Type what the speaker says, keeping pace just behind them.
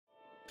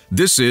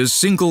This is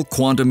Single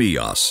Quantum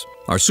Eos,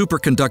 our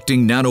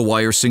superconducting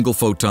nanowire single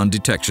photon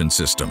detection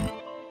system.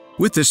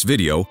 With this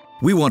video,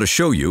 we want to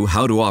show you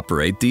how to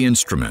operate the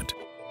instrument.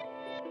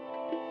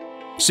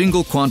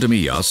 Single Quantum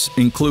Eos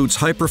includes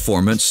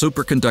high-performance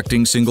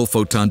superconducting single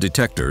photon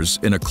detectors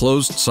in a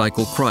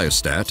closed-cycle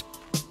cryostat,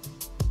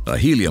 a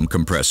helium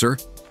compressor,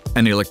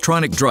 an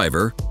electronic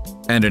driver,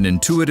 and an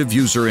intuitive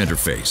user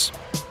interface.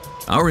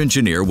 Our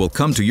engineer will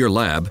come to your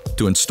lab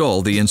to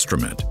install the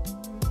instrument.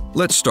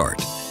 Let's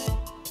start.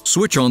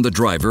 Switch on the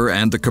driver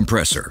and the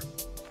compressor.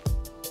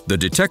 The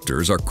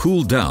detectors are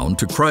cooled down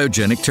to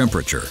cryogenic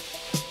temperature.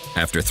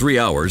 After 3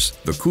 hours,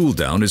 the cool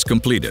down is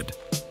completed.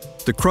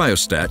 The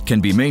cryostat can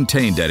be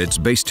maintained at its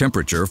base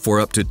temperature for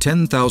up to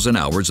 10,000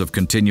 hours of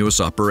continuous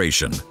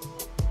operation.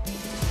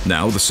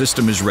 Now the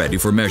system is ready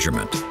for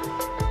measurement.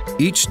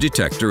 Each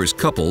detector is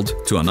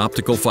coupled to an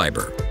optical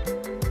fiber.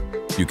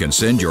 You can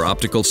send your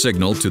optical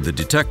signal to the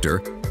detector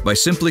by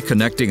simply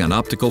connecting an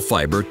optical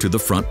fiber to the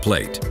front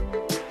plate.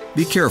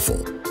 Be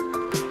careful.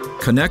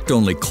 Connect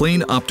only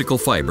clean optical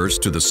fibers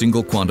to the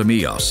Single Quantum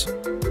Eos.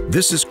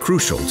 This is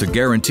crucial to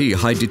guarantee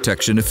high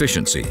detection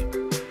efficiency.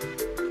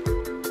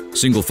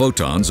 Single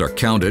photons are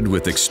counted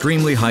with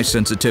extremely high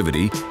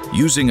sensitivity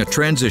using a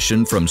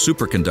transition from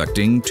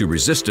superconducting to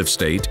resistive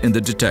state in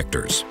the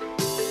detectors.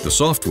 The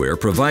software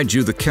provides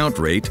you the count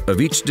rate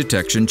of each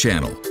detection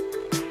channel.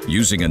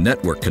 Using a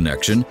network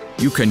connection,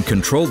 you can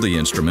control the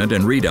instrument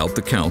and read out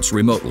the counts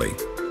remotely.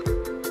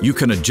 You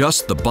can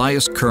adjust the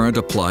bias current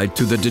applied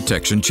to the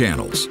detection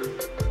channels.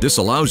 This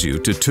allows you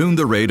to tune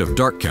the rate of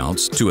dark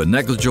counts to a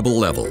negligible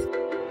level.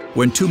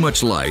 When too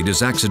much light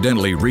is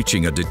accidentally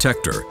reaching a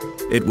detector,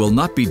 it will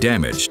not be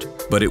damaged,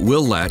 but it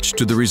will latch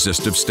to the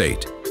resistive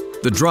state.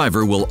 The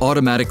driver will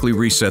automatically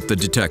reset the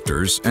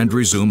detectors and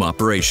resume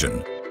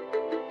operation.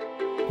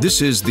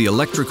 This is the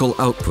electrical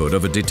output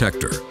of a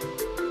detector.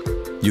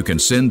 You can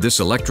send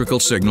this electrical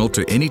signal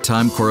to any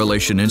time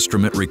correlation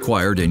instrument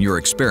required in your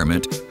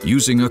experiment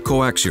using a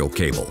coaxial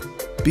cable.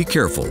 Be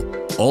careful.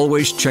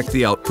 Always check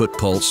the output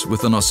pulse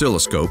with an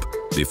oscilloscope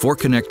before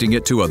connecting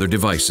it to other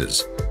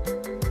devices.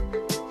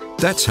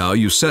 That's how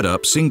you set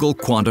up Single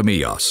Quantum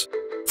Eos.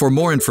 For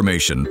more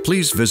information,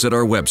 please visit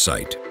our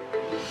website.